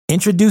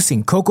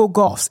Introducing Coco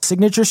Gauff's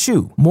signature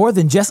shoe, more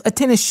than just a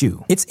tennis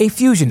shoe. It's a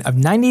fusion of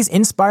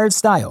 90s-inspired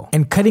style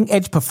and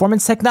cutting-edge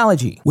performance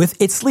technology.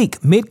 With its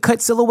sleek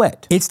mid-cut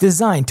silhouette, it's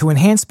designed to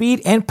enhance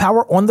speed and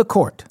power on the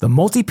court. The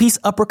multi-piece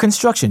upper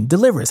construction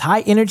delivers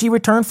high-energy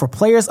return for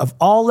players of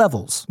all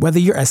levels. Whether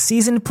you're a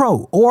seasoned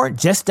pro or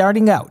just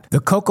starting out, the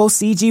Coco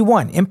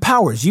CG1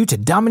 empowers you to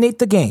dominate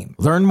the game.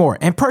 Learn more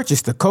and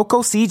purchase the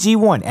Coco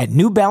CG1 at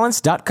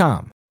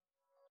NewBalance.com.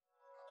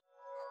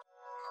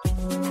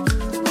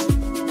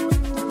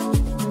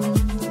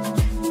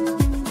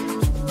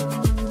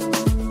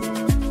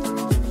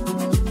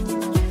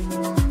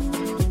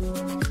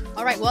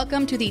 All right,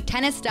 welcome to the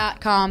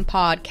Tennis.com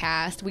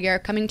podcast. We are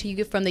coming to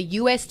you from the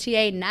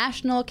USTA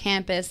National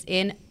Campus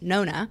in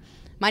Nona.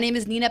 My name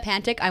is Nina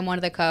Pantic. I'm one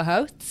of the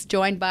co-hosts,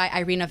 joined by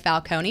Irina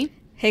Falcone.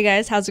 Hey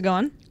guys, how's it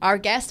going? Our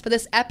guest for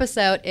this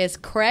episode is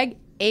Craig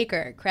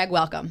Aker. Craig,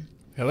 welcome.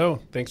 Hello,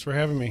 thanks for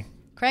having me.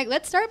 Craig,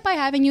 let's start by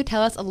having you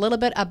tell us a little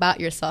bit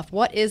about yourself.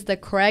 What is the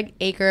Craig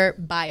Aker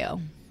bio?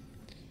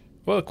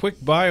 Well, a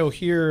quick bio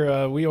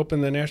here. We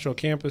opened the national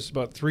campus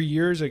about 3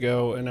 years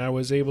ago, and I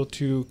was able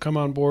to come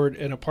on board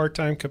in a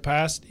part-time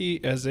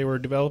capacity as they were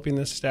developing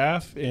the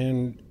staff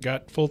and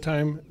got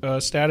full-time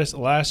status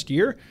last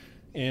year.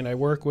 And I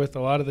work with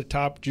a lot of the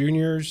top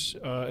juniors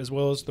as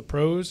well as the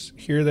pros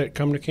here that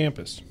come to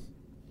campus.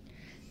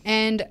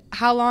 And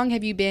how long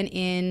have you been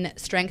in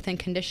strength and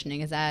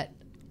conditioning? Is that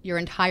your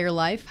entire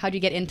life? How did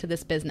you get into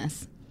this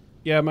business?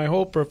 Yeah, my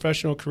whole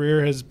professional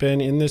career has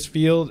been in this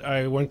field.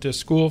 I went to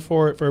school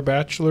for it for a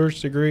bachelor's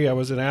degree. I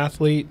was an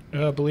athlete,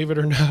 believe it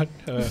or not.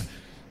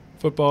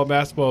 Football,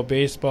 basketball,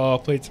 baseball,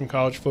 played some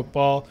college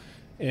football,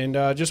 and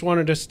just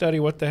wanted to study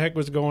what the heck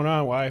was going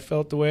on, why I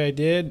felt the way I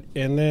did,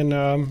 and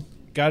then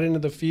got into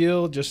the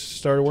field, just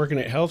started working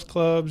at health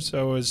clubs.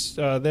 I was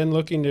then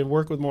looking to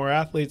work with more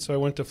athletes, so I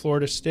went to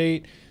Florida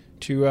State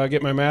to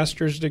get my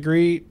master's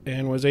degree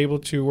and was able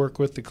to work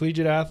with the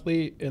collegiate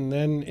athlete. And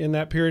then in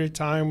that period of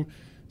time,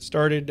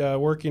 started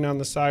working on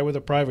the side with a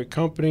private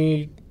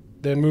company,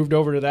 then moved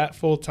over to that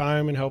full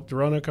time and helped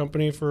run a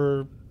company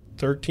for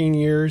 13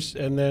 years,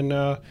 and then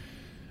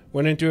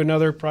went into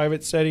another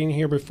private setting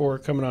here before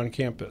coming on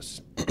campus.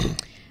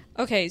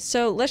 Okay,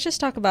 so let's just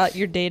talk about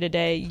your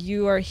day-to-day.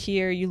 You are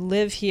here, you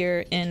live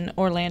here in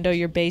Orlando,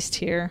 you're based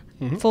here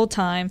full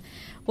time.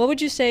 What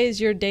would you say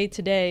is your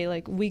day-to-day,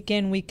 like week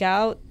in, week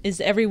out? Is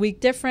every week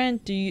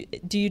different? Do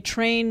you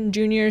train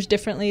juniors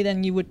differently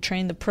than you would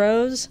train the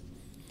pros?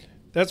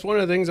 That's one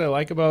of the things I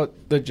like about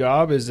the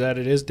job is that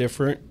it is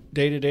different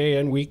day to day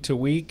and week to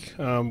week.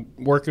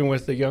 Working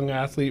with a young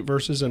athlete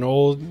versus an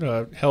old,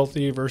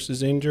 healthy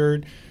versus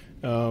injured.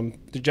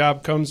 The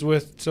job comes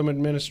with some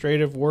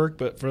administrative work,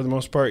 but for the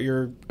most part,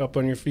 you're up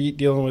on your feet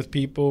dealing with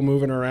people,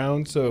 moving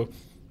around. So,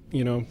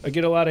 you know, I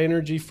get a lot of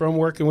energy from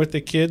working with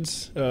the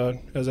kids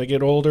as I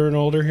get older and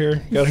older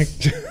here.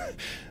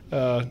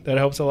 That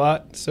helps a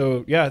lot.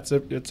 So, yeah,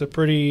 it's a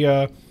pretty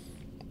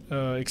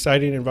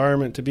exciting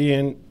environment to be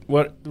in.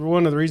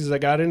 One of the reasons I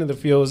got into the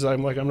field is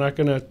I'm not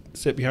going to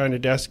sit behind a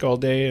desk all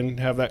day and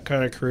have that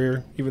kind of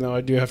career, even though I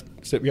do have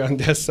to sit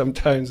behind a desk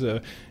sometimes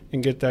and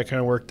get that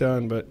kind of work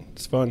done, but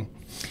it's fun.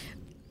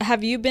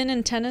 Have you been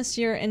in tennis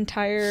your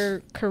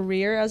entire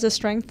career as a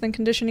strength and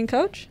conditioning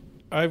coach?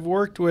 I've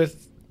worked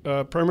with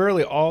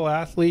primarily all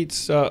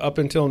athletes up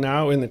until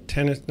now in the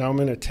tennis. Now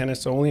I'm in a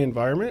tennis-only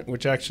environment,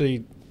 which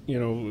actually, you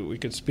know, we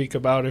could speak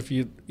about if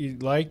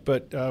you'd like,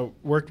 but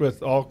worked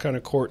with all kind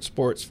of court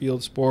sports,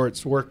 field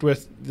sports, worked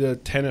with the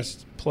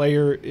tennis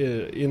player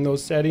in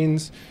those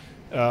settings.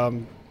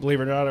 Believe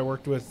it or not, I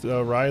worked with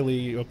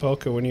Riley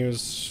Opelka when he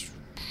was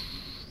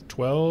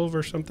 12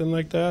 or something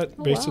like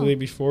that, basically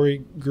before he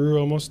grew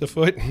almost a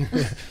foot.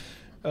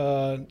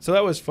 So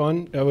that was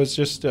fun. That was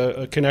just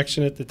a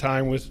connection at the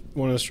time with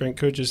one of the strength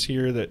coaches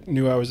here that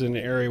knew I was in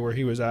the area where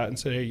he was at and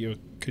said, hey,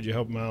 could you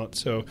help him out?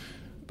 So,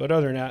 but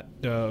other than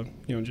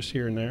that, just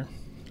here and there.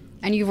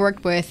 And you've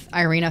worked with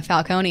Irina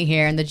Falcone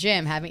here in the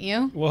gym, haven't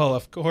you? Well,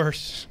 of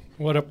course.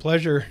 What a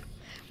pleasure.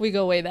 We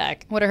go way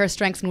back. What are her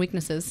strengths and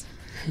weaknesses?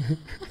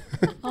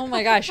 Oh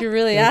my gosh, you're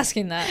really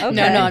asking that. Okay.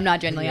 No, I'm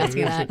not generally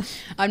asking that.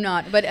 I'm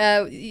not. But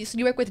so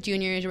you work with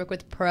juniors, you work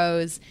with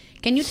pros.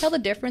 Can you tell the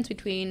difference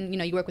between,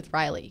 you work with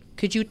Riley?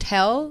 Could you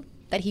tell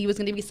that he was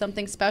going to be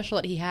something special,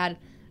 that he had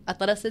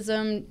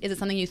athleticism? Is it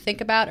something you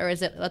think about, or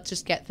is it let's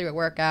just get through a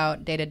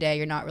workout day to day?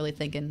 You're not really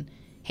thinking,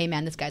 hey,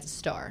 man, this guy's a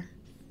star.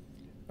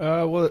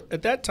 Well,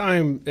 at that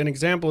time, an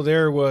example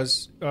there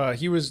was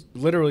he was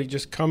literally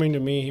just coming to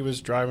me. He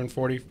was driving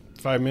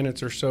 45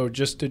 minutes or so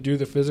just to do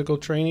the physical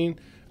training.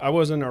 I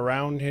wasn't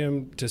around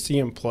him to see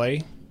him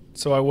play,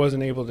 so I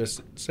wasn't able to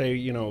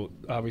say,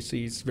 obviously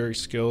he's very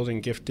skilled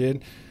and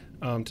gifted.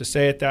 To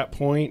say at that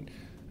point,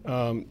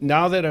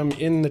 now that I'm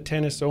in the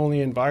tennis-only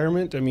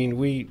environment,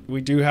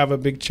 we do have a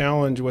big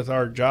challenge with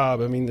our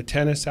job. The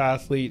tennis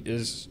athlete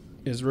is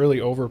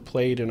really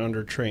overplayed and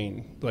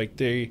undertrained.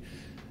 Like a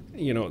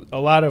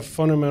lot of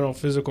fundamental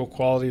physical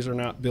qualities are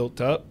not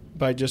built up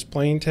by just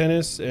playing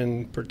tennis,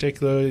 and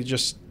particularly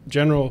just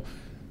general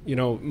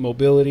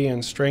mobility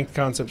and strength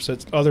concepts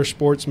that other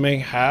sports may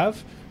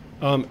have.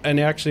 and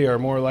actually are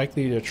more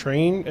likely to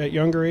train at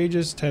younger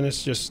ages.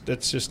 Tennis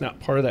that's just not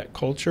part of that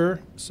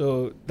culture.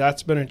 So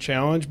that's been a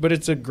challenge, but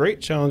it's a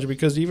great challenge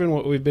because even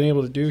what we've been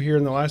able to do here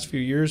in the last few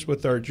years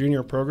with our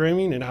junior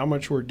programming and how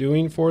much we're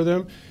doing for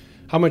them,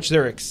 how much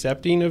they're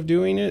accepting of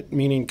doing it,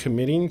 meaning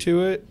committing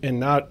to it and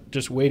not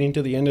just waiting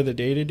to the end of the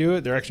day to do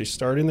it. They're actually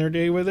starting their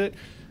day with it.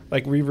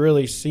 Like, we've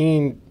really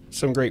seen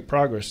some great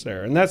progress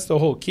there. And that's the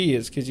whole key,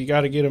 is because you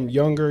got to get them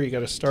younger, you got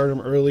to start them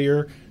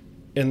earlier.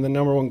 And the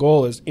number one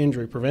goal is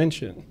injury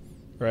prevention,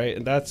 right?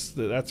 And that's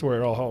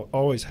where it all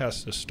always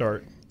has to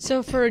start.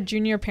 So for a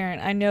junior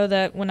parent, I know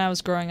that when I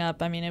was growing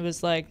up, I mean, it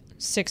was like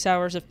 6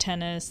 hours of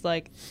tennis,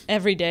 like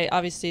every day.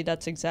 Obviously,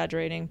 that's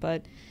exaggerating,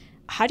 but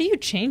how do you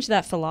change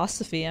that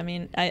philosophy? I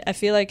mean, I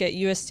feel like at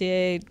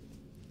USTA,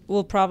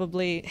 will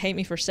probably hate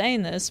me for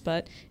saying this,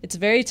 but it's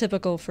very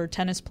typical for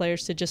tennis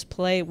players to just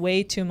play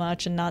way too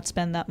much and not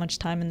spend that much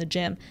time in the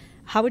gym.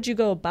 How would you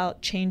go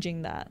about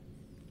changing that?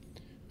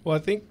 Well, I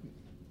think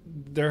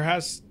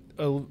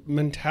a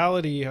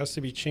mentality has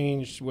to be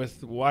changed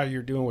with why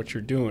you're doing what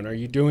you're doing. Are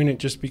you doing it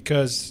just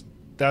because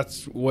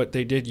that's what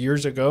they did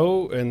years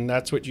ago and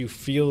that's what you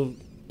feel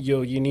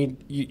you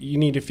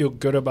need to feel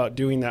good about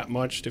doing that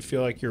much to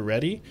feel like you're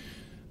ready?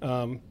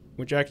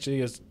 Which actually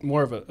is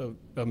more of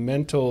a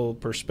mental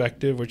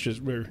perspective, which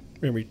is where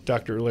maybe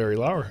Dr. Larry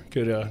Lauer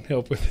could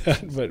help with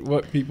that. But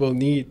what people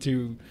need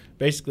to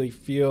basically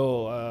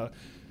feel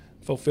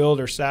fulfilled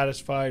or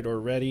satisfied or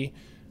ready.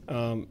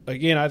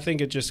 Again, I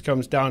think it just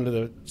comes down to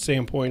the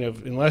same point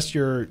of, unless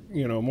you're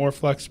more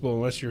flexible,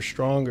 unless you're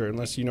stronger,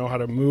 unless you know how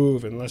to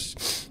move,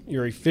 unless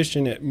you're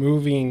efficient at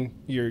moving,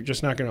 you're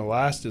just not going to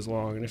last as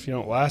long. And if you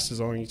don't last as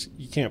long,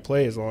 you can't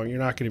play as long. You're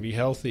not going to be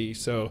healthy.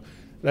 So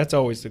that's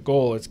always the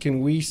goal. It's, can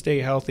we stay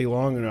healthy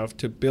long enough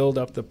to build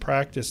up the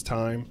practice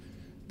time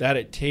that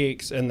it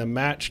takes and the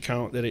match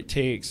count that it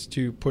takes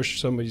to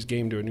push somebody's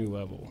game to a new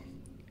level?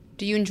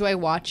 Do you enjoy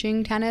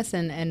watching tennis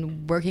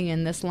and working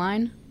in this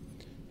line?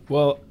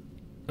 Well,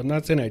 I'm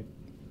not saying I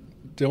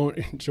don't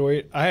enjoy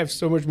it. I have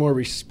so much more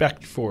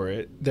respect for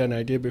it than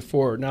I did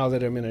before now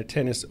that I'm in a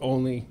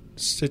tennis-only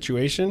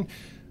situation,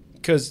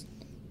 because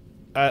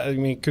I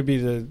mean, it could be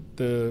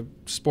the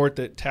sport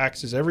that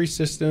taxes every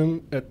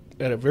system at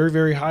a very,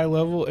 very high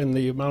level, and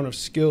the amount of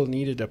skill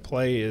needed to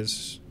play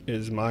is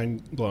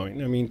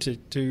mind-blowing. I mean,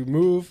 to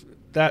move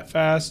that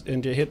fast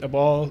and to hit a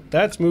ball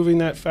that's moving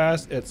that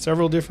fast at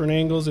several different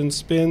angles and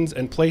spins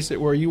and place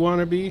it where you want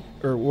to be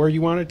or where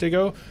you want it to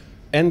go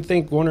and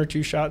think one or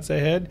two shots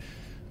ahead,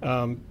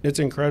 it's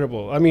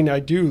incredible. I mean, I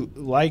do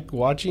like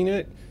watching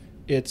it.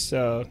 It's,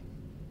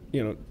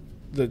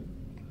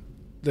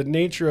 the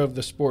nature of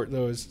the sport,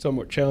 though, is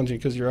somewhat challenging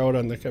because you're out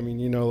on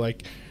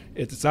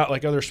it's not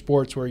like other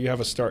sports where you have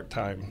a start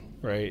time,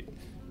 right?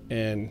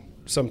 And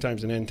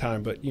sometimes an end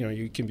time, but,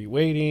 you can be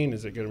waiting.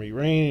 Is it going to be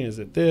raining? Is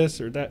it this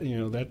or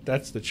that?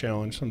 That's the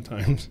challenge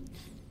sometimes.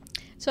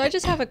 So I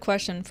just have a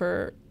question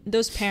for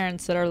those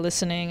parents that are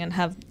listening and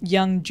have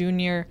young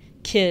junior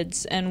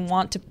kids and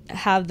want to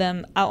have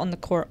them out on the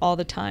court all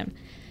the time.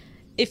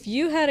 If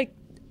you had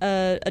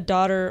a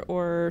daughter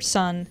or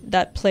son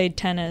that played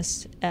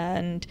tennis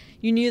and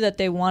you knew that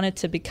they wanted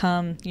to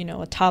become,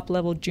 a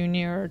top-level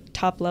junior or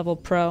top-level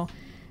pro,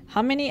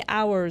 how many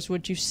hours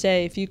would you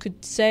say, if you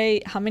could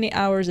say how many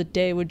hours a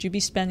day would you be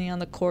spending on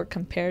the court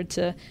compared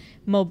to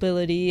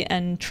mobility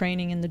and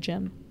training in the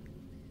gym?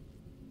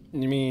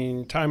 You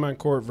mean time on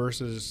court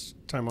versus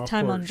time off court?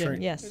 Time on gym,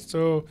 yes.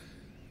 So,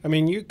 I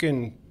mean, you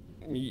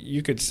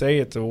could say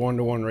it's a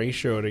 1-to-1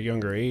 ratio at a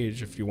younger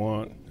age if you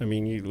want. I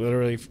mean, you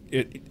literally,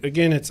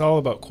 it's all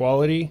about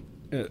quality,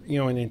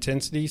 and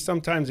intensity.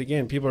 Sometimes,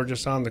 again, people are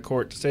just on the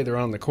court to say they're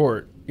on the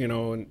court,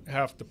 and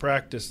half the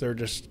practice they're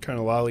just kind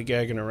of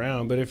lollygagging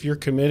around. But if you're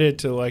committed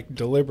to like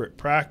deliberate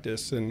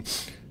practice and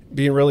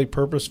being really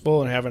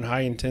purposeful and having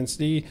high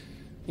intensity,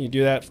 you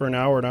do that for an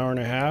hour and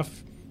a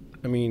half.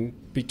 I mean,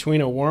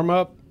 between a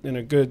warm-up and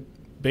a good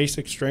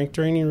basic strength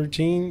training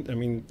routine, I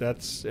mean,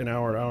 that's an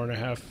hour and a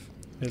half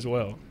as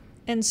well.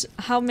 And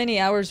how many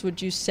hours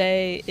would you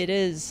say it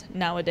is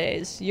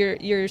nowadays?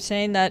 You're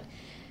saying that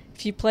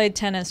if you played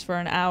tennis for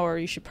an hour,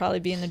 you should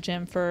probably be in the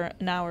gym for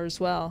an hour as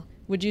well.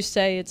 Would you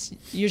say it's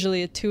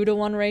usually a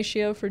 2-to-1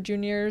 ratio for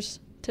juniors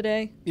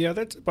today? Yeah,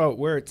 that's about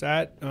where it's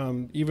at.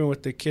 Even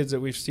with the kids that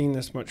we've seen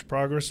this much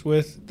progress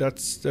with,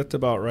 that's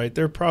about right.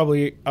 They're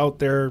probably out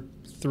there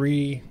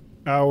 3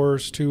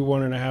 hours to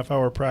 1.5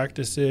 hour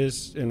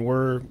practices, and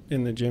we're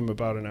in the gym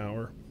about an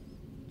hour.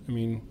 I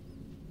mean,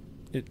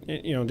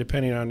 it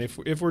depending on if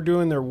we're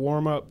doing their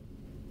warm up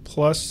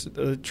plus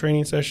the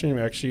training session,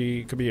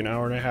 it could be an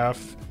hour and a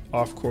half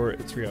off court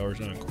and 3 hours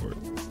on court.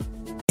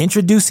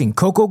 Introducing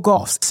Coco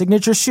Gauff's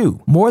signature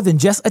shoe. More than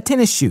just a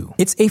tennis shoe,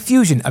 it's a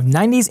fusion of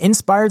 90s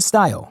inspired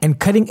style and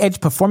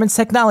cutting-edge performance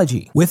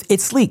technology. With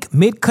its sleek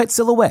mid-cut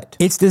silhouette,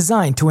 it's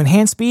designed to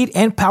enhance speed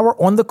and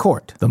power on the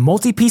court. The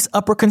multi-piece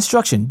upper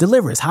construction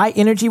delivers high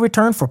energy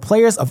return for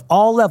players of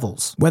all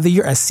levels. Whether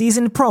you're a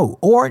seasoned pro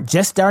or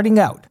just starting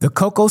out, the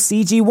Coco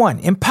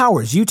CG1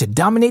 empowers you to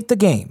dominate the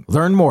game.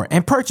 Learn more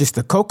and purchase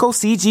the Coco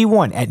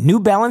CG1 at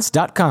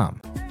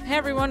NewBalance.com. Hey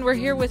everyone, we're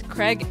here with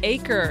Craig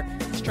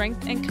Aker,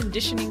 strength and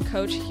conditioning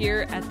coach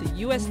here at the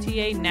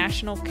USTA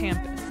National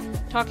Campus,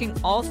 talking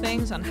all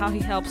things on how he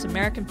helps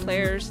American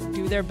players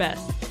do their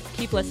best.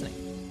 Keep listening.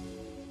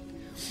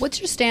 What's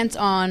your stance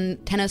on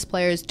tennis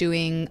players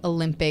doing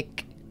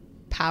Olympic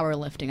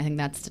powerlifting? I think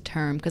that's the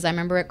term. Because I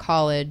remember at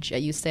college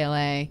at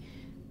UCLA,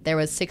 there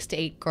was 6 to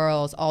 8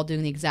 girls all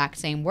doing the exact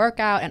same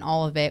workout, and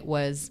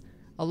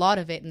a lot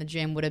of it in the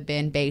gym would have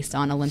been based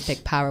on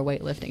Olympic power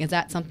weightlifting. Is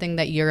that something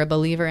that you're a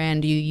believer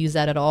in? Do you use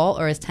that at all?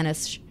 Or is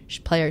tennis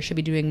players should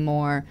be doing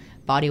more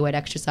body weight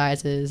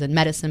exercises and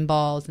medicine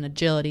balls and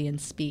agility and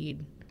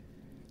speed?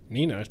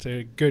 Nina, it's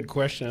a good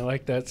question. I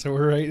like that. So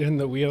we're right in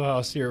the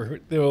wheelhouse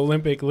here. The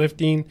Olympic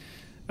lifting,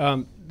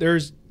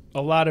 there's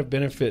a lot of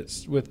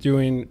benefits with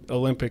doing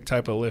Olympic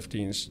type of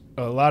liftings.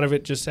 A lot of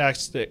it just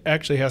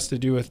actually has to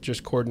do with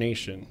just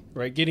coordination,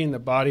 right? Getting the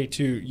body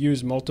to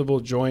use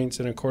multiple joints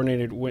in a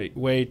coordinated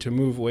way to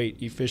move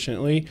weight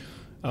efficiently.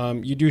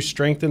 You do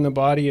strengthen the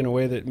body in a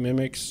way that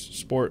mimics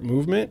sport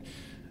movement.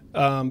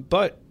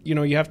 But,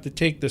 you have to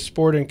take the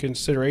sport in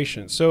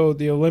consideration. So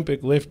the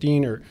Olympic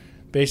lifting, or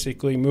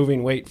basically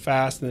moving weight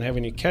fast and then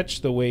having to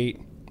catch the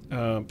weight,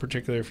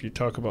 particularly if you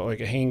talk about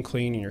like a hang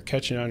clean and you're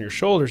catching it on your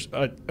shoulders,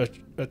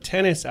 a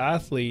tennis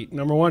athlete,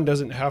 number one,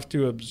 doesn't have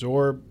to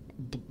absorb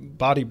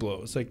body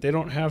blows. Like, they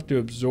don't have to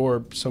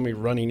absorb somebody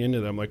running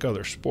into them like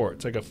other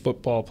sports, like a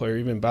football player,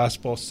 even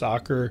basketball,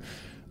 soccer.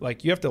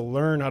 Like, you have to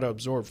learn how to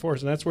absorb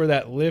force, and that's where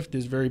that lift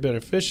is very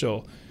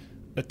beneficial.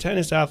 A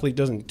tennis athlete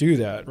doesn't do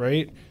that,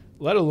 right?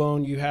 Let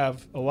alone you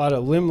have a lot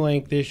of limb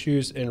length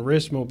issues and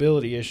wrist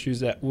mobility issues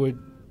that would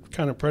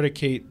kind of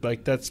predicate,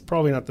 like, that's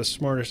probably not the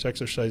smartest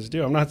exercise to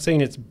do. I'm not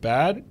saying it's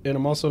bad, and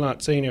I'm also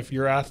not saying if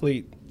your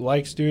athlete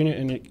likes doing it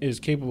and is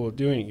capable of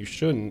doing it, you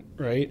shouldn't,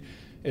 right?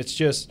 It's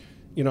just,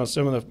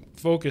 some of the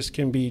focus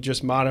can be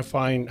just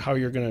modifying how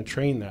you're going to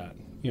train that.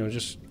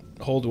 Just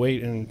hold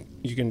weight, and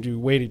you can do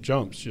weighted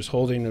jumps, just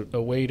holding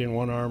a weight in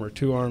one arm or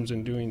two arms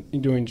and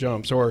doing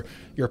jumps. Or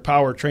your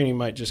power training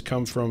might just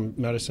come from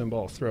medicine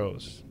ball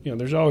throws.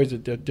 There's always a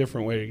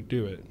different way to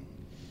do it.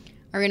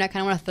 Irina, I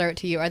kind of want to throw it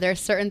to you. Are there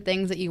certain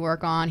things that you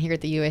work on here at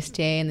the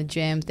USTA in the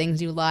gym,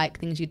 things you like,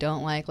 things you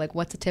don't like? Like,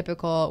 what's a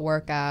typical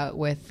workout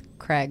with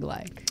Craig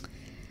like?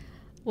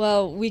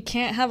 Well, we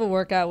can't have a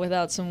workout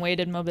without some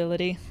weighted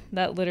mobility.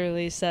 That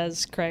literally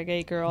says Craig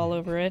Aker all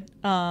over it.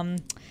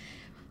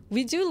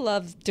 We do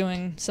love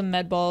doing some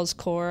med balls,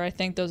 core. I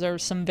think those are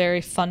some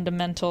very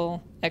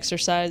fundamental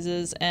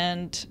exercises.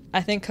 And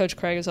I think Coach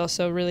Craig is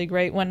also really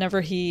great.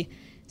 Whenever he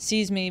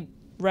sees me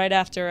right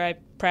after I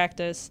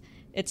practice,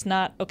 it's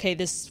not, okay,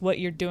 this is what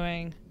you're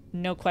doing,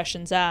 no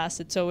questions asked.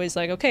 It's always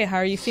like, okay, how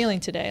are you feeling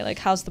today? Like,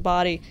 how's the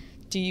body?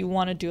 Do you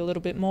want to do a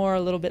little bit more,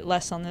 a little bit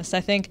less on this? I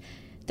think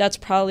that's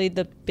probably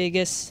the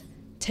biggest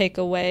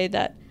takeaway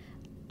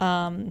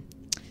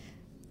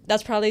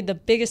that's probably the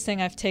biggest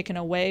thing I've taken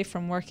away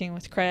from working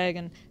with Craig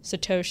and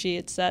Satoshi.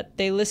 It's that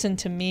they listen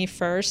to me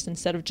first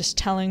instead of just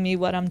telling me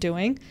what I'm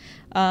doing,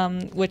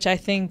 which I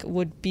think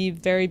would be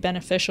very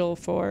beneficial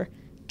for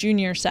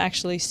juniors to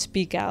actually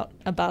speak out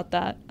about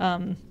that.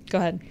 Go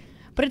ahead.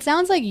 But it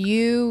sounds like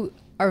you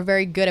are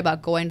very good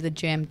about going to the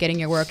gym, getting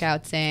your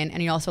workouts in,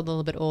 and you're also a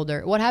little bit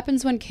older. What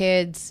happens when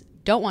kids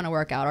don't want to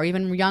work out, or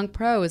even young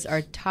pros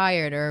are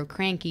tired or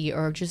cranky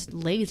or just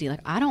lazy? Like,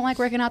 I don't like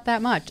working out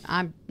that much.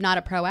 I'm not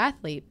a pro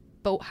athlete,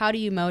 but how do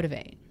you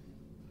motivate?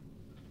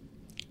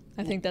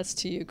 I think that's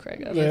to you,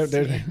 Craig.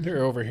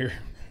 They're over here.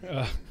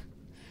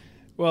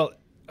 Well,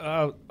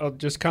 I'll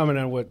just comment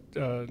on what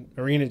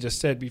Irina just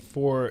said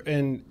before,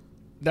 and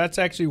that's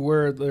actually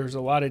where there's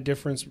a lot of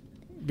difference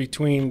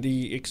between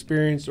the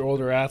experienced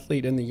older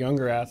athlete and the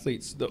younger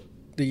athletes.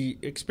 The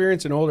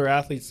experienced and older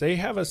athletes, they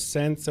have a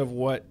sense of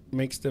what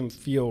makes them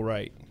feel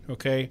right,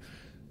 okay?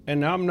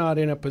 And I'm not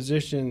in a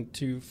position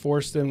to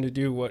force them to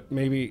do what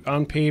maybe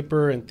on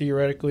paper and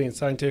theoretically and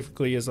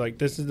scientifically is like,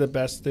 this is the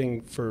best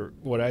thing for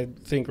what I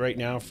think right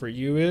now for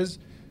you is,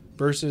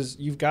 versus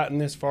you've gotten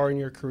this far in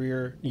your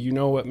career, you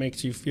know what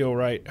makes you feel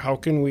right. How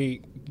can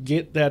we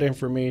get that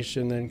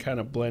information, then kind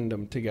of blend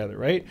them together,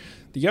 right?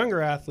 The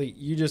younger athlete,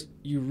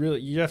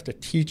 you have to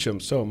teach them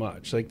so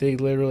much. Like, they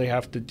literally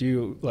have to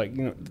do, like,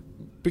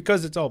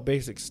 because it's all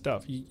basic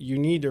stuff. You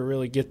need to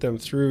really get them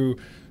through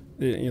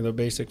the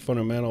basic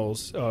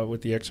fundamentals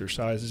with the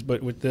exercises.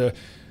 But with the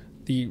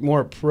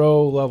more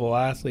pro level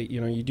athlete,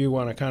 you do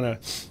want to kind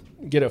of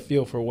get a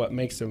feel for what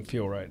makes them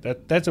feel right.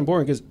 That's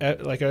important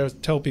because, like I always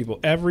tell people,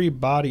 every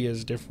body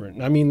is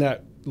different. I mean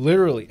that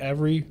literally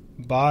every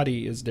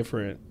body is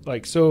different.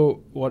 Like,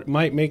 so what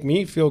might make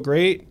me feel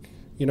great,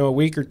 a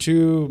week or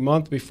two,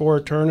 month before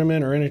a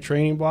tournament or in a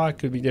training block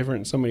could be different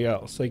than somebody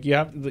else. Like, you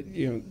have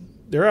to,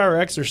 there are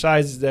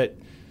exercises that,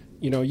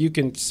 you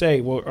can say,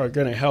 well, are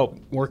going to help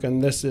work on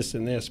this,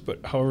 and this,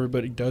 but how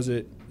everybody does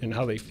it and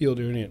how they feel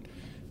doing it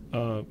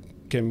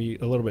can be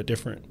a little bit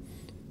different.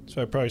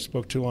 So I probably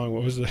spoke too long.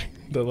 What was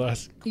the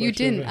last question? You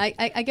didn't.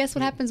 I guess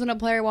what happens when a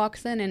player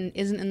walks in and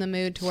isn't in the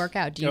mood to work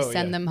out? Do you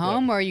send them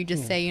home, or you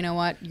just say, you know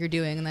what, you're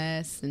doing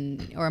this,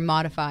 or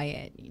modify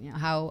it?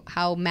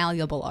 How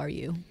malleable are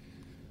you?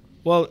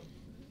 Well,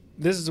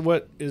 this is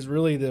what is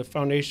really the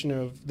foundation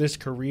of this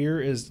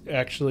career, is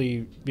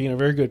actually being a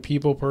very good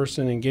people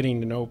person and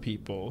getting to know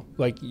people.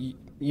 Like,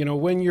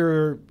 when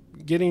you're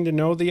getting to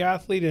know the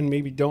athlete and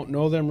maybe don't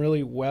know them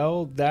really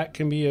well, that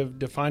can be a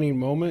defining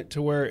moment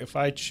to where if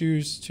I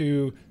choose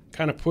to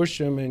kind of push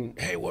them and,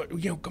 hey,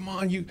 come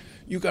on, you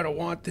got to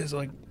want this,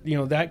 like,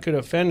 that could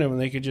offend them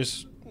and they could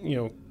just,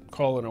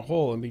 call in a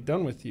hole and be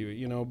done with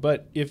you,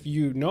 But if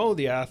you know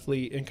the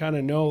athlete and kind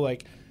of know,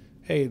 like,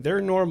 hey,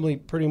 they're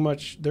normally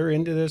they're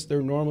into this,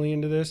 they're normally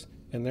into this,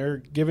 and they're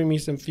giving me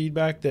some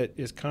feedback that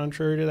is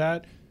contrary to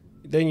that,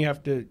 then you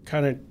have to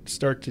kind of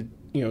start to,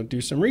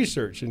 do some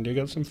research and dig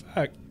up some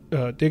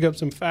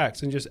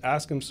facts and just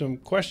ask them some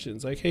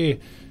questions like, hey,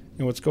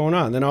 what's going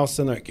on? Then all of a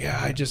sudden, like, yeah,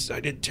 I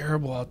did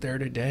terrible out there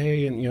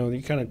today. And,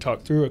 you kind of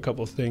talk through a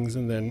couple of things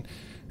and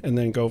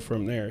then go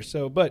from there.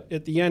 So, but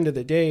at the end of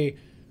the day,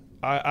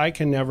 I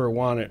can never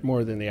want it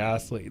more than the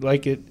athlete.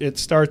 Like, it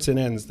starts and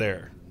ends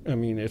there. I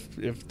mean,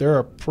 if they're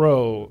a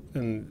pro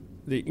and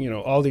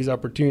all these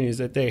opportunities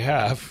that they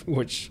have,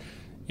 which,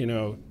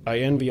 I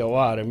envy a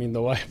lot. I mean,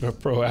 the life of a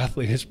pro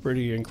athlete is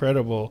pretty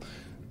incredible,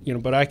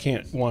 but I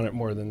can't want it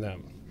more than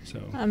them. So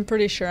I'm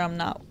pretty sure I'm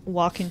not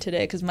walking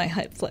today because my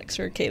hip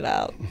flexor gave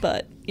out.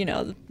 But,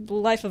 the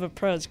life of a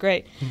pro is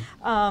great.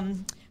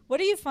 What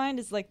do you find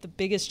is like the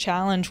biggest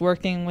challenge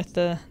working with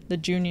the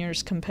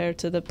juniors compared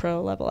to the pro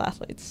level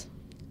athletes?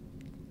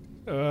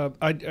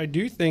 I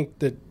do think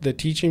that the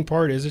teaching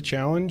part is a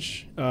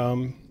challenge.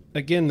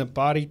 Again, the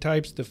body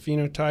types, the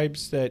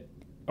phenotypes that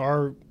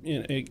are,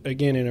 in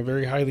a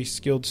very highly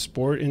skilled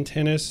sport in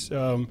tennis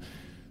are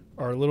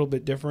a little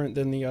bit different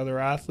than the other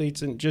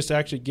athletes. And just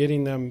actually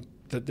getting them,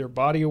 their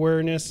body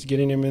awareness,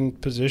 getting them in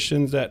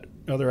positions that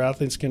other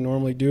athletes can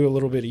normally do a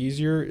little bit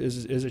easier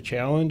is a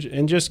challenge.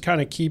 And just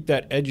kind of keep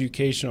that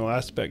educational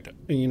aspect,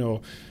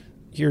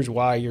 here's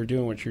why you're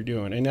doing what you're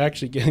doing. And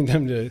actually getting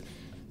them to,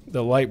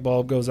 the light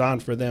bulb goes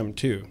on for them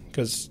too,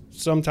 because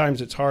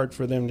sometimes it's hard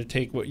for them to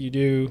take what you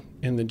do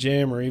in the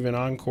gym or even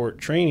on-court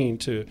training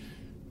to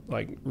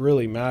like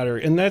really matter.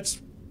 And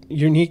that's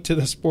unique to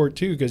the sport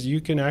too, because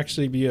you can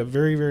actually be a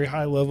very, very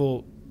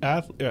high-level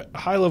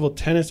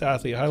tennis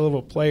athlete,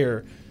 high-level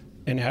player,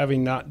 and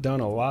having not done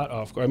a lot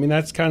off-court. I mean,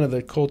 that's kind of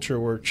the culture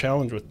we're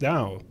challenged with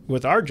now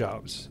with our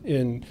jobs.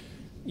 And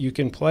you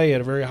can play at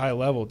a very high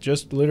level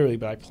just literally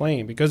by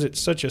playing, because it's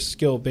such a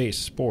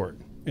skill-based sport.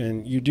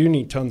 And you do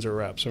need tons of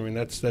reps. I mean,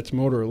 that's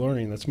motor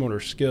learning, that's motor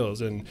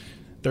skills. And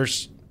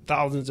there's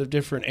thousands of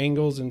different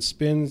angles and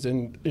spins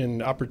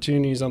and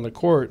opportunities on the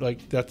court. Like,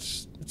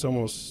 it's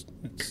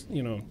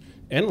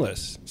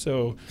endless.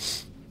 So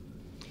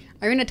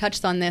Irina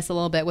touched on this a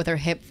little bit with her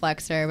hip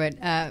flexor,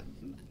 but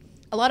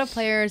a lot of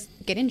players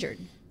get injured.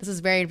 This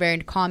is very, very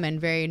common,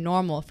 very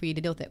normal for you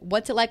to deal with it.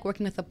 What's it like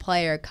working with a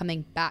player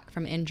coming back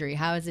from injury?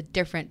 How is it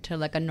different to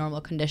like a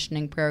normal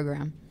conditioning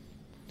program?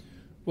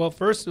 Well,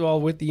 first of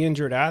all, with the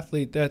injured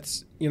athlete,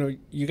 that's,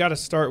 you got to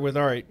start with,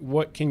 all right,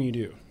 what can you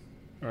do?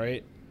 All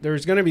right.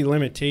 There's going to be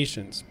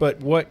limitations,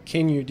 but what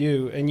can you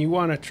do? And you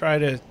want to try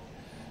to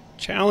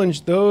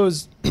challenge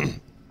those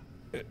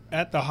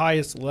at the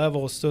highest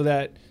level so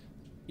that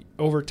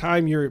over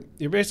time you're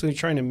basically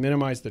trying to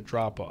minimize the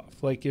drop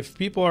off. Like, if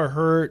people are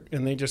hurt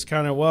and they just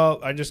kind of,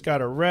 I just got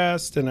to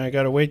rest and I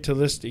got to wait till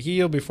this to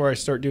heal before I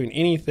start doing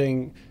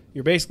anything,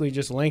 you're basically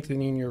just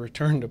lengthening your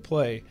return to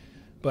play.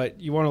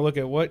 But you want to look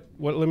at what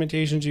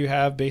limitations you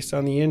have based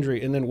on the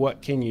injury, and then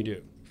what can you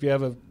do. If you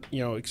have a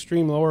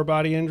extreme lower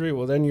body injury,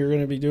 well, then you're going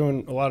to be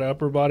doing a lot of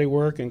upper body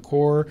work and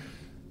core,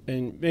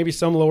 and maybe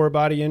some lower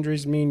body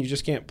injuries mean you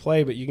just can't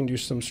play, but you can do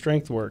some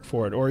strength work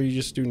for it, or you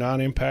just do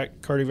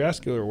non-impact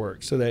cardiovascular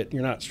work so that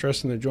you're not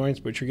stressing the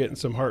joints, but you're getting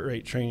some heart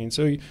rate training.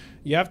 So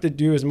you have to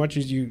do as much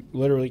as you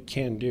literally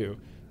can do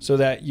so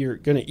that you're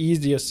going to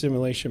ease the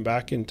assimilation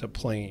back into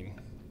playing.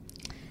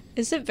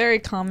 Is it very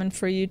common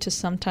for you to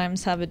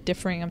sometimes have a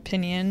differing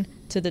opinion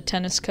to the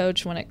tennis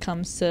coach when it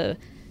comes to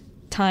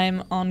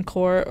time on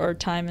court or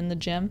time in the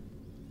gym?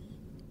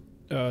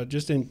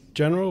 Just in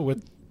general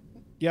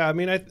I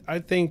mean, I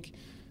think,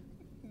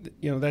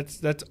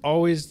 that's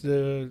always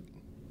the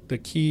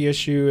key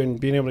issue, and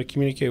being able to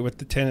communicate with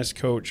the tennis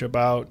coach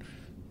about,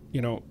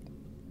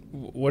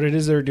 what it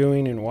is they're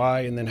doing and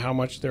why, and then how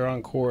much they're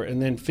on court,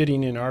 and then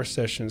fitting in our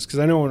sessions. Because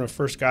I know when I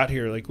first got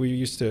here, like, we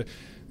used to,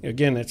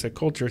 again, it's a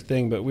culture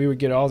thing, but we would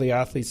get all the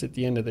athletes at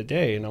the end of the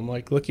day, and I'm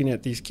like looking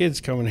at these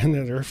kids coming in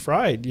and they're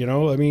fried,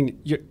 I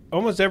mean,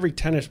 almost every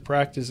tennis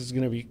practice is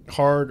going to be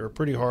hard or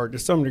pretty hard to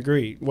some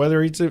degree,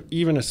 whether it's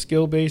even a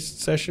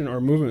skill-based session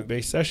or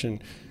movement-based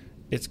session,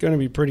 it's going to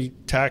be pretty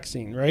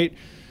taxing, right?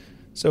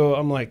 So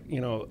I'm like,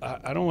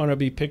 I don't want to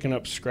be picking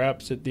up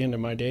scraps at the end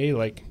of my day.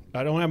 Like,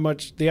 I don't have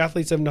much. The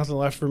athletes have nothing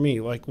left for me.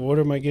 Like, what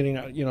am I getting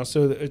out?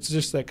 So it's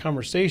just that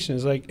conversation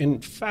is like,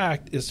 in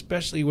fact,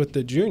 especially with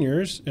the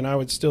juniors, and I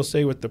would still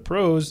say with the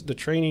pros, the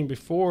training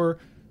before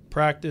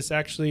practice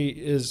actually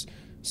is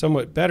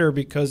somewhat better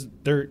because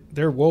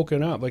they're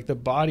woken up. Like, the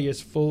body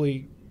is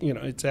fully,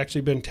 it's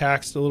actually been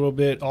taxed a little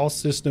bit. All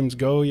systems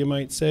go, you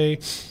might say.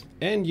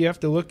 And you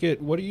have to look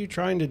at, what are you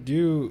trying to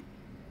do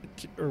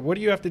or what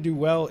do you have to do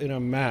well in a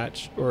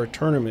match or a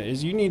tournament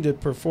is you need to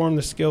perform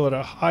the skill at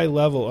a high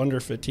level under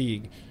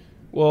fatigue.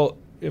 Well,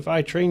 if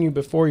I train you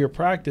before your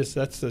practice,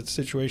 that's the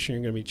situation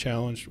you're going to be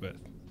challenged with.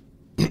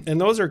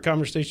 And those are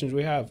conversations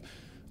we have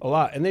a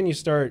lot. And then you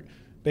start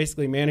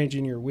basically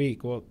managing your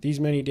week. Well, these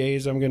many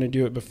days I'm going to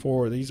do it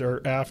before. These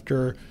are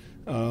after.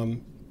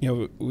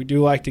 We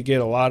do like to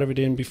get a lot of it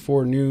in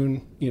before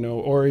noon,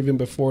 or even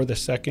before the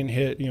second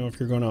hit, if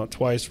you're going out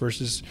twice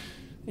versus,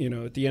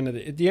 at the end of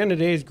the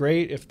day is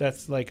great if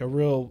that's like a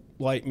real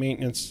light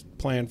maintenance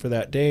plan for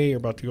that day. You're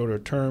about to go to a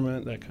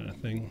tournament, that kind of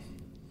thing.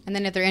 And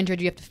then if they're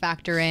injured, you have to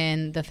factor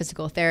in the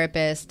physical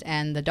therapist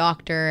and the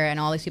doctor and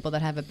all these people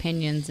that have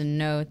opinions and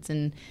notes.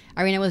 And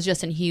Irina was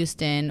just in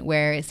Houston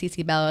where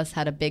CiCi Bellis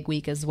had a big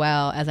week as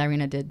well, as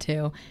Irina did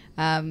too.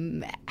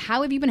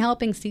 How have you been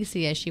helping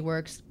CiCi as she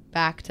works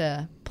back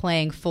to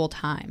playing full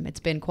time?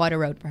 It's been quite a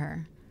road for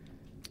her.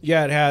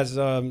 Yeah, it has.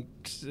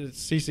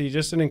 CiCi,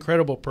 just an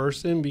incredible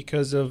person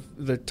because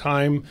of the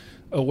time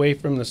away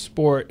from the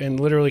sport and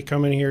literally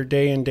coming here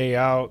day in, day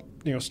out,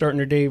 starting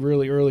her day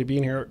really early,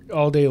 being here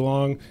all day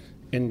long.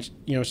 And,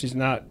 she's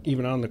not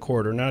even on the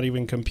court or not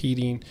even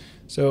competing.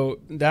 So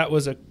that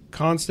was a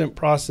constant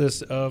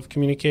process of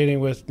communicating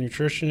with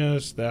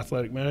nutritionists, the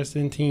athletic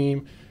medicine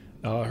team,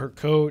 her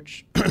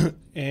coach,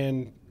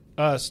 and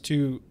us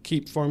to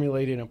keep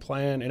formulating a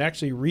plan and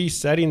actually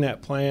resetting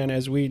that plan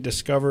as we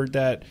discovered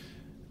that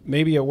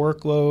maybe a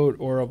workload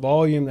or a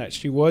volume that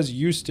she was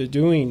used to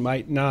doing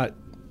might not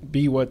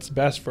be what's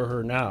best for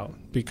her now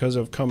because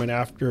of coming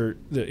after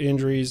the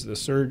injuries, the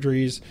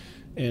surgeries,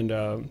 and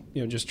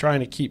just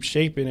trying to keep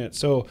shaping it.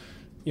 So,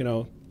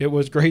 it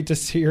was great to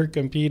see her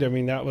compete. I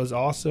mean, that was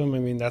awesome. I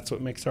mean, that's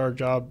what makes our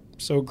job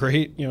so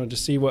great, to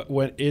see what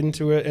went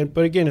into it.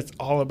 But again, it's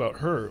all about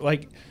her.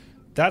 Like,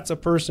 that's a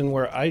person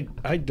where I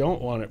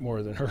don't want it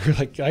more than her.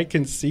 Like, I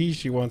can see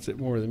she wants it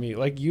more than me.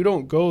 Like, you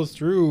don't go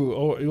through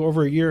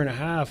over a year and a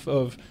half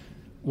of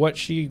what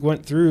she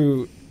went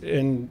through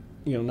and,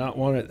 not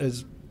want it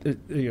as,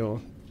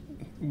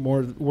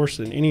 worse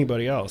than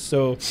anybody else.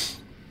 So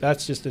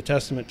that's just a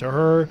testament to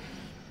her.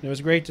 It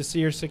was great to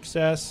see her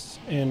success.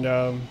 And,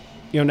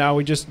 now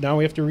we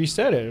have to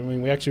reset it. I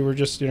mean, we actually were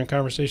just in a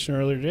conversation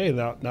earlier today.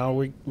 Now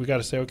we got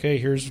to say, okay,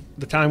 here's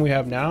the time we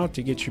have now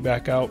to get you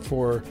back out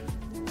for,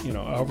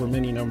 however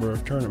many number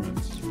of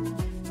tournaments.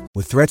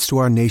 With threats to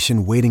our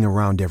nation waiting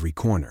around every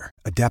corner,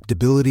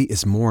 adaptability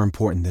is more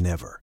important than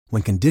ever.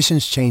 When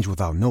conditions change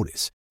without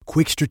notice,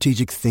 quick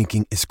strategic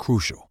thinking is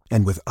crucial.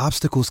 And with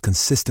obstacles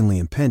consistently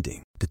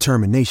impending,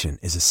 determination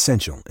is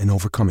essential in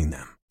overcoming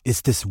them.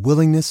 It's this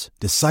willingness,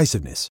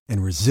 decisiveness,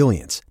 and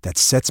resilience that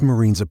sets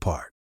Marines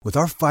apart. With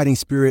our fighting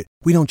spirit,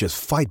 we don't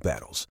just fight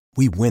battles,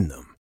 we win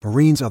them.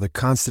 Marines are the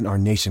constant our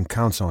nation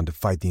counts on to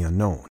fight the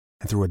unknown.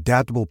 And through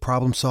adaptable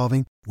problem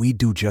solving, we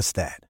do just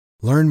that.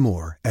 Learn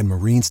more at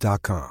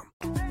Marines.com.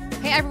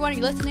 Hey everyone,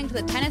 you're listening to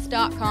the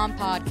Tennis.com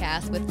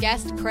podcast with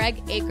guest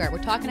Craig Aker. We're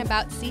talking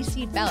about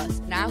CiCi Bellis.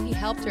 Now he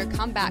helped her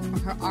come back from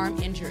her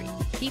arm injury.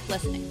 Keep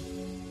listening.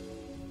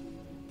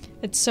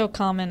 It's so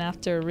common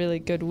after a really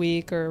good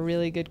week or a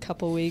really good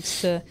couple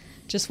weeks to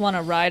just want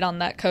to ride on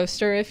that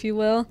coaster, if you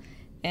will.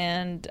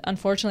 And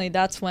unfortunately,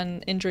 that's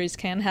when injuries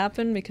can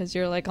happen because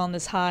you're like on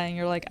this high and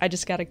you're like, I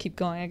just got to keep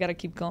going. I got to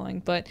keep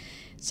going. But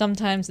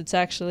sometimes it's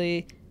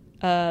actually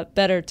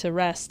better to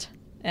rest.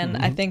 And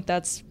I think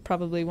that's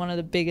probably one of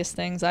the biggest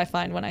things I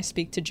find when I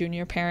speak to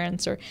junior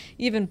parents or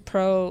even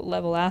pro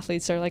level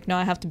athletes. They're like, no,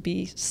 I have to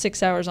be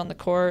 6 hours on the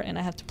court and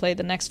I have to play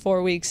the next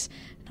 4 weeks.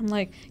 And I'm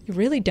like, you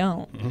really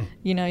don't.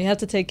 You have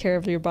to take care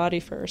of your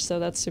body first. So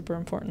that's super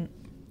important.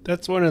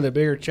 That's one of the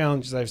bigger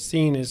challenges I've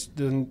seen is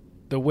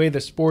the way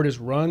the sport is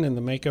run and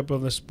the makeup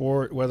of the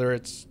sport, whether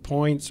it's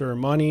points or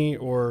money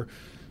or,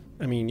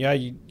 I mean, yeah,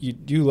 you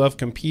do love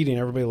competing.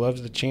 Everybody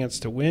loves the chance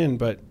to win,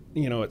 but,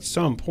 at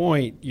some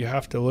point you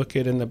have to look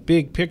at in the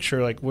big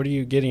picture, like what are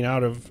you getting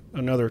out of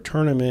another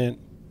tournament,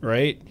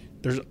 right?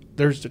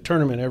 There's a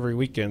tournament every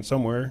weekend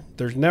somewhere.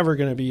 There's never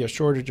going to be a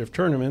shortage of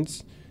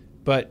tournaments,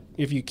 but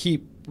if you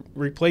keep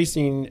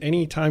replacing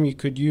any time you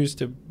could use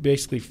to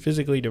basically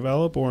physically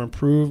develop or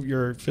improve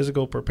your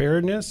physical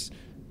preparedness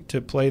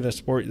to play the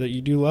sport that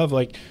you do love,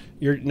 like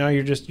you're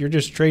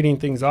just trading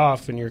things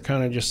off and you're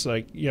kind of just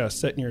like,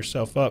 setting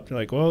yourself up. You're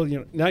like, well,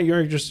 now you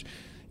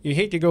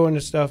hate to go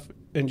into stuff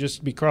and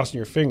just be crossing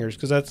your fingers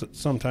because that's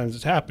sometimes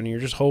it's happening. You're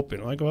just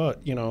hoping like, well,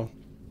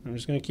 I'm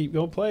just going to keep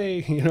going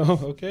play,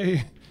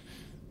 okay.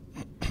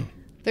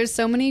 There's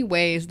so many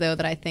ways though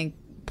that I think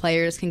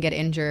players can get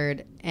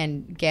injured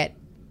and get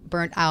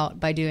burnt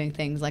out by doing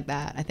things like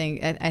that. I think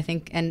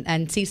and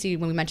CiCi,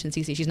 when we mentioned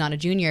CiCi, she's not a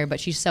junior, but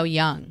she's so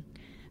young.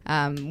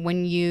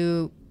 When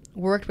you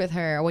worked with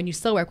her, or when you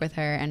still work with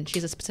her, and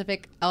she's a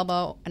specific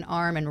elbow and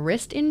arm and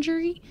wrist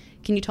injury,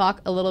 can you talk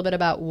a little bit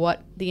about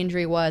what the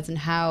injury was and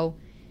how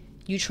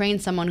you train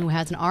someone who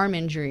has an arm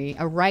injury,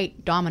 a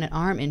right dominant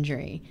arm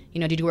injury?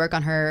 Did you work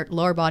on her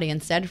lower body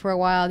instead for a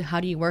while? How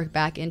do you work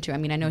back into it? I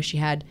mean, I know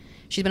she's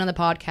been on the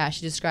podcast.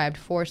 She described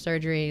 4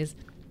 surgeries.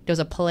 there's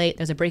a plate,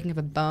 there's a breaking of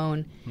a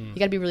bone. You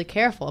got to be really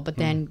careful, but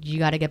then you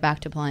got to get back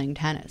to playing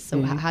tennis.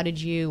 So how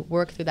did you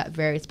work through that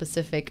very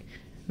specific,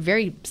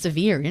 very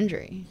severe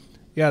injury?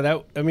 Yeah,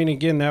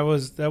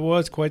 that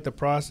was quite the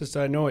process.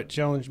 I know it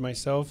challenged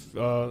myself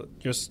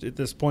just at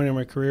this point in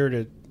my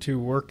career to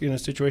work in a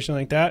situation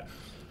like that.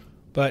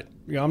 But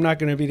I'm not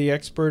going to be the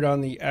expert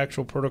on the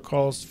actual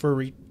protocols for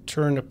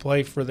return to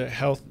play for the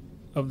health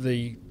of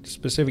the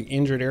specific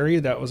injured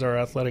area. That was our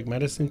athletic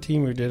medicine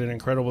team who did an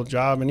incredible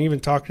job. And even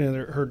talking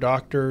to her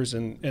doctors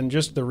and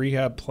just the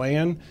rehab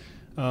plan.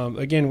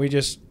 Again, we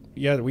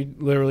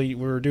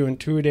were doing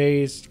 2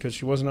 days because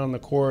she wasn't on the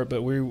court,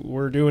 but we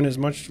were doing as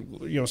much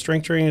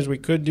strength training as we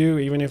could do,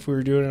 even if we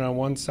were doing it on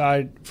one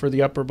side for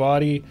the upper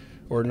body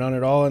or none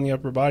at all on the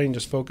upper body and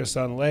just focus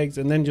on legs,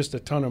 and then just a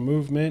ton of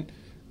movement,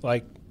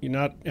 like you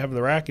not have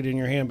the racket in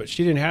your hand. But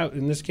she didn't have,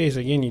 in this case,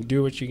 again, you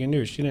do what you can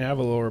do. She didn't have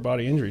a lower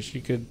body injury.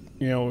 She could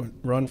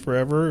run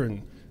forever,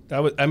 and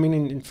that was,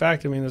 in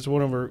fact, that's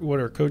one of what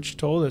her coach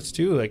told us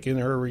too. Like in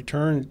her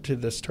return to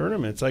this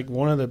tournament, it's like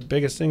one of the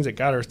biggest things that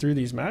got her through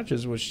these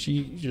matches was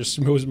she just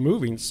was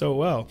moving so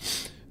well.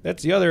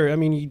 That's the other.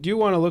 You do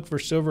want to look for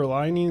silver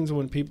linings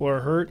when people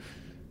are hurt.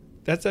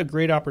 That's a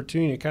great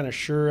opportunity to kind of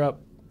shore up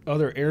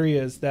other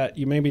areas that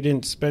you maybe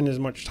didn't spend as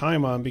much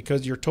time on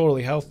because you're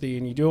totally healthy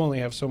and you do only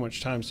have so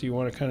much time. So you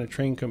want to kind of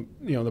train,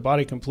 the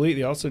body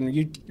completely. Also,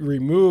 you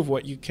remove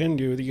what you can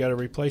do. You got to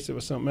replace it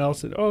with something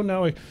else. And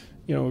now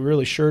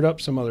really shored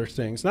up some other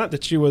things. Not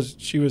that she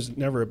was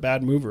never a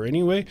bad mover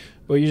anyway,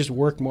 but you just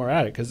work more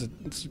at it because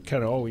it's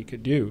kind of all we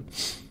could do.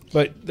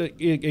 But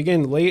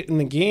again, late in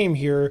the game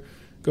here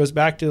goes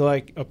back to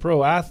like a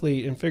pro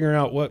athlete and figuring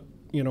out what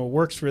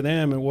works for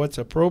them and what's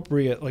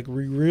appropriate. Like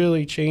we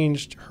really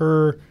changed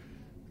her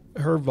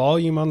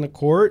volume on the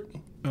court,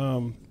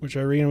 which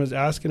Irina was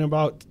asking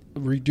about,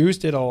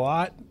 reduced it a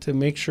lot to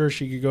make sure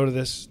she could go to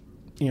this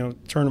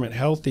tournament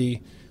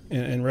healthy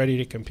and ready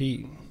to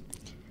compete.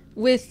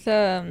 With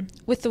the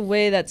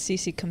way that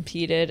Cece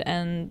competed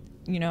and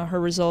her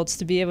results,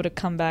 to be able to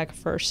come back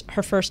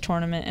her first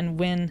tournament and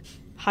win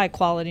high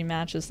quality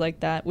matches like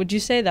that, would you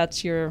say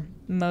that's your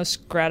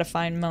most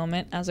gratifying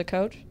moment as a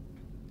coach?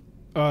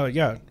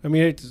 Yeah.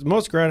 It's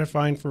most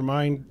gratifying for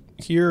mine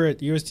here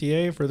at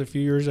USTA for the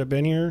few years I've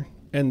been here,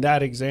 and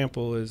that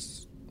example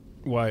is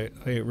why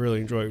I really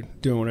enjoy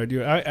doing what I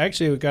do. I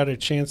actually got a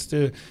chance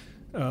to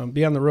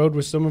be on the road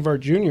with some of our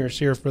juniors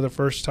here for the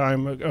first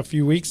time a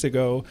few weeks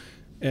ago.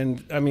 And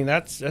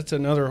that's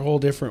another whole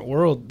different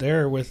world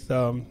there with,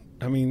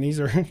 these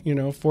are,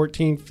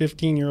 14,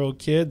 15-year-old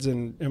kids.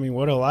 And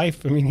what a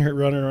life. You're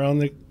running around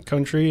the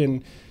country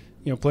and,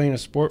 playing a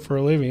sport for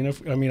a living.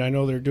 I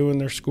know they're doing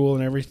their school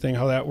and everything,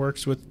 how that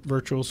works with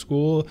virtual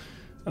school.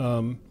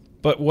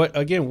 But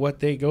what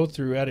they go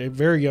through at a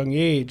very young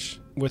age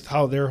with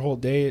how their whole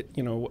day,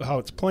 how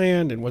it's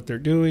planned and what they're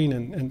doing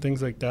and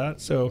things like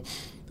that. So,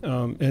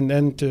 and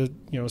then to,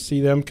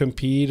 see them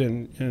compete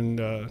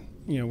and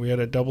we had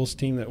a doubles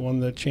team that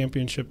won the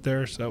championship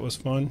there, so that was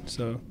fun.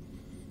 So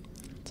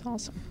it's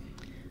awesome.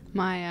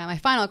 My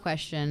final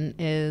question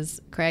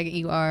is, Craig,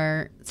 you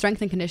are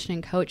strength and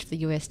conditioning coach for the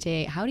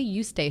USTA. How do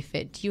you stay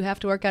fit? Do you have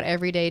to work out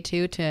every day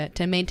too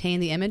to maintain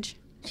the image?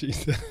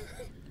 Jeez,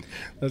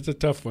 that's a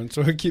tough one.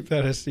 So I keep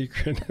that a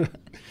secret.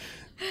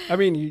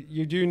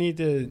 You do need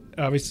to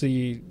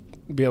obviously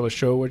be able to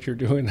show what you're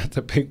doing. That's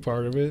a big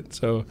part of it.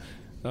 So.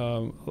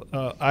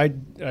 I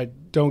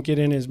don't get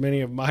in as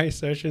many of my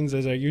sessions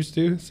as I used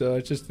to, so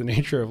it's just the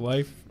nature of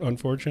life,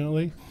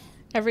 unfortunately.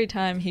 Every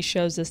time he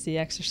shows us the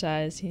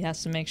exercise, he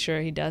has to make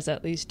sure he does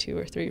at least 2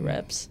 or 3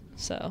 reps.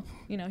 So,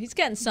 he's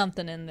getting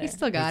something in there. He's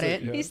still got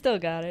it. He's still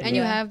got it. And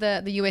you have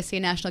the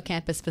USC National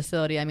Campus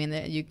facility.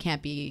 You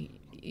can't be,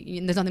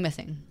 there's nothing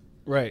missing.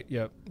 Right,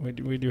 yeah.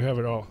 We do have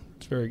it all.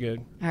 It's very good.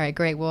 All right,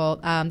 great.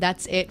 Well,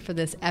 that's it for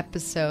this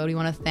episode. We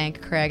want to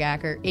thank Craig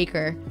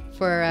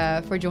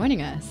Aker for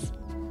joining us.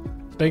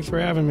 Thanks for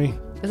having me.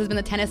 This has been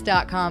the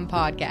Tennis.com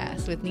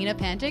podcast with Nina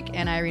Pantic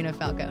and Irina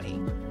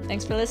Falcone.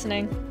 Thanks for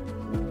listening.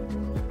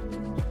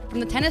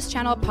 From the Tennis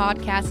Channel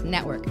Podcast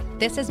Network,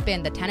 this has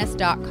been the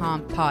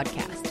Tennis.com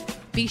podcast.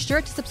 Be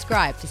sure to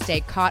subscribe to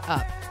stay caught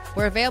up.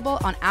 We're available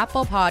on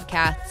Apple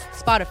Podcasts,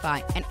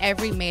 Spotify, and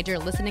every major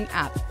listening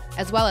app,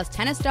 as well as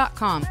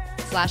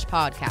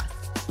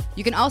tennis.com/podcasts.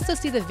 You can also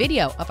see the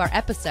video of our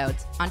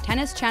episodes on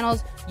Tennis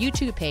Channel's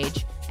YouTube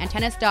page and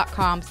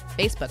Tennis.com's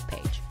Facebook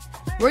page.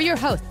 We're your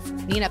hosts,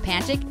 Nina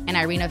Pantic and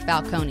Irina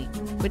Falcone.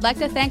 We'd like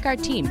to thank our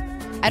team,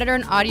 editor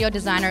and audio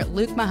designer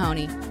Luke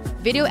Mahoney,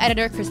 video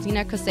editor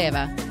Christina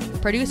Koseva,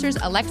 producers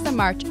Alexa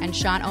March and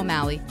Sean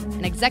O'Malley,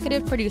 and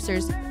executive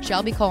producers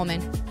Shelby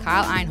Coleman,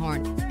 Kyle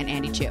Einhorn, and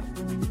Andy Chu.